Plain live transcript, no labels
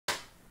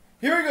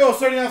Here we go,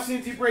 starting off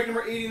CNC break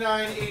number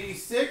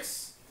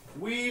 8986.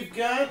 We've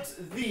got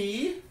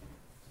the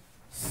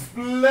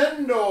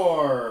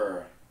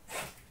Splendor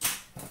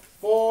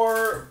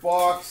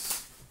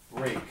 4-box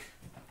break.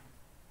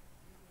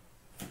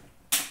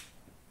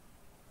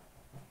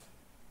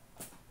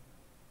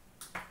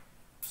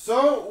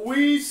 So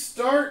we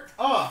start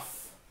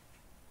off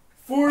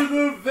for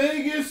the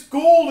Vegas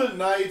Golden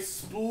Knights.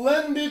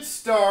 Splendid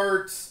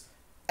starts,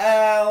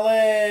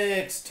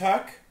 Alex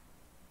Tuck.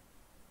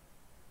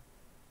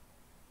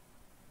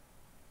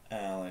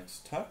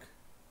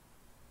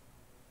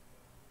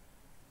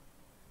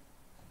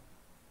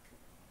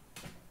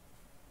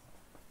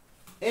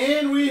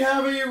 And we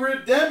have a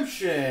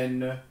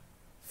redemption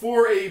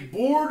for a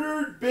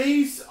bordered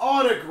base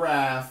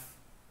autograph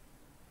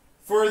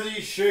for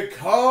the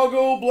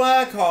Chicago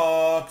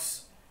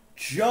Blackhawks,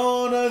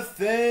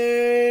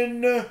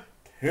 Jonathan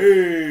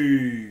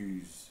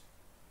Toews.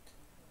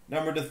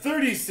 Number to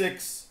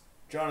 36,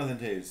 Jonathan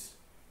Toews.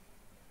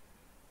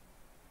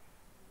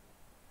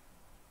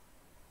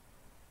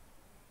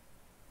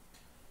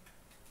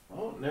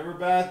 Oh, never a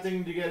bad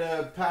thing to get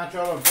a patch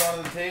out of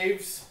Jonathan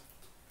Toews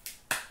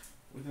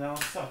with an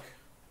Alex Tuck.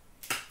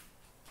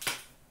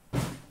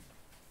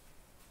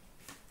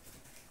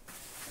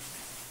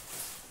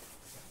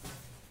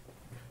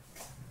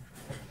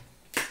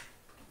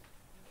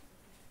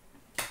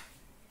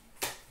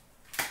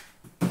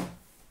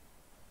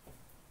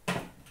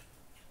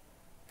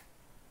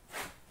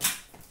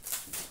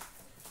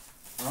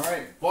 All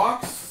right,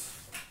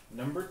 box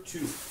number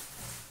 2.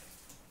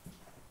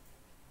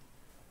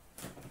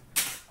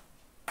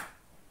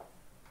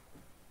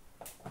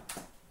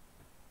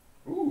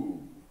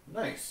 Ooh,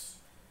 nice.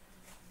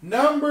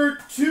 Number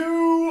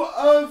 2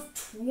 of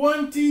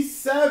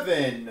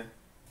 27.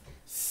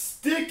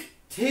 Stick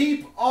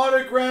tape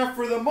autograph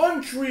for the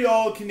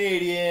Montreal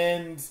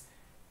Canadiens,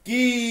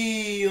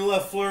 Guy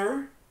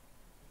Lafleur.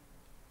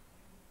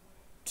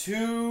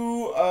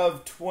 2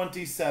 of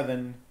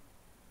 27,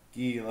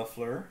 Guy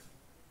Lafleur.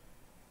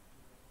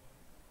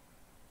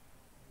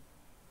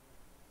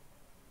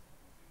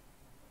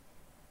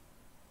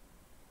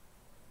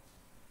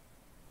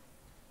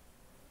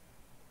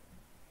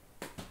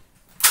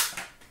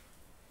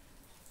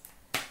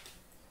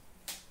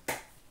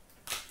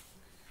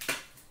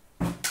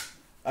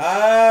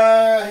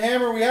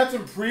 Hammer, we had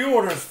some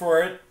pre-orders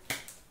for it,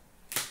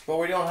 but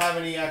we don't have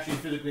any actually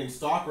physically in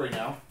stock right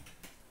now.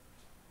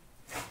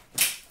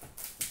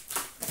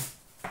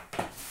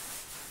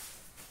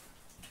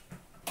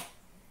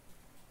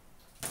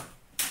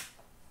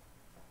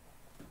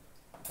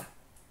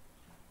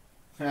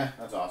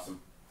 That's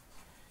awesome.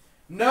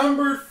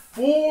 Number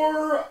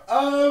 4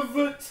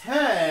 of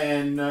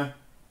 10.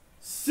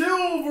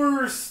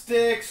 Silver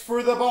sticks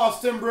for the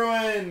Boston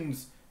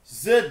Bruins,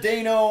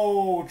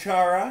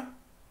 CloutsnChara.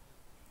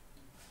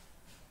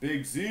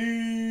 Big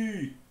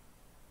Z.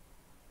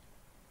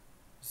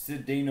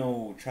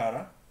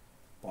 CloutsnChara.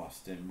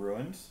 Boston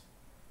Bruins.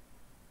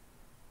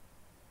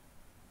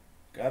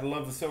 Gotta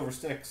love the silver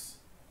sticks.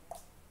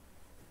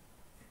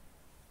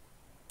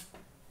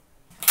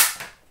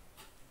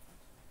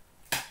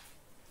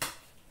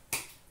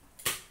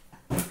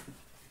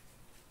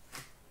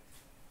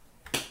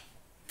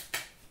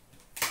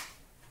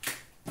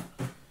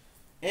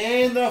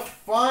 And the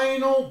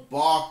final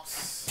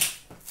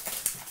box.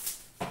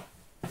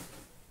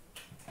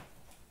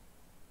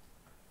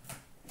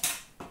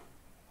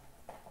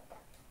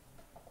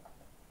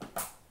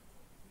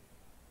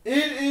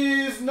 It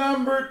is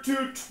number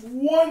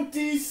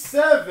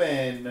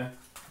 227.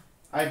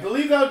 I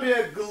believe that would be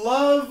a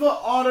glove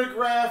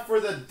autograph for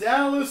the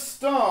Dallas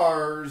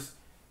Stars,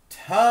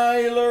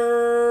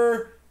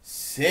 Tyler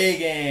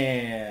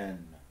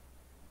Seguin.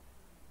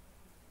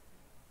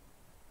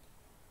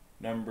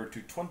 Number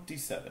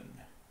 227.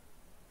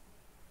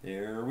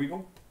 There we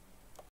go.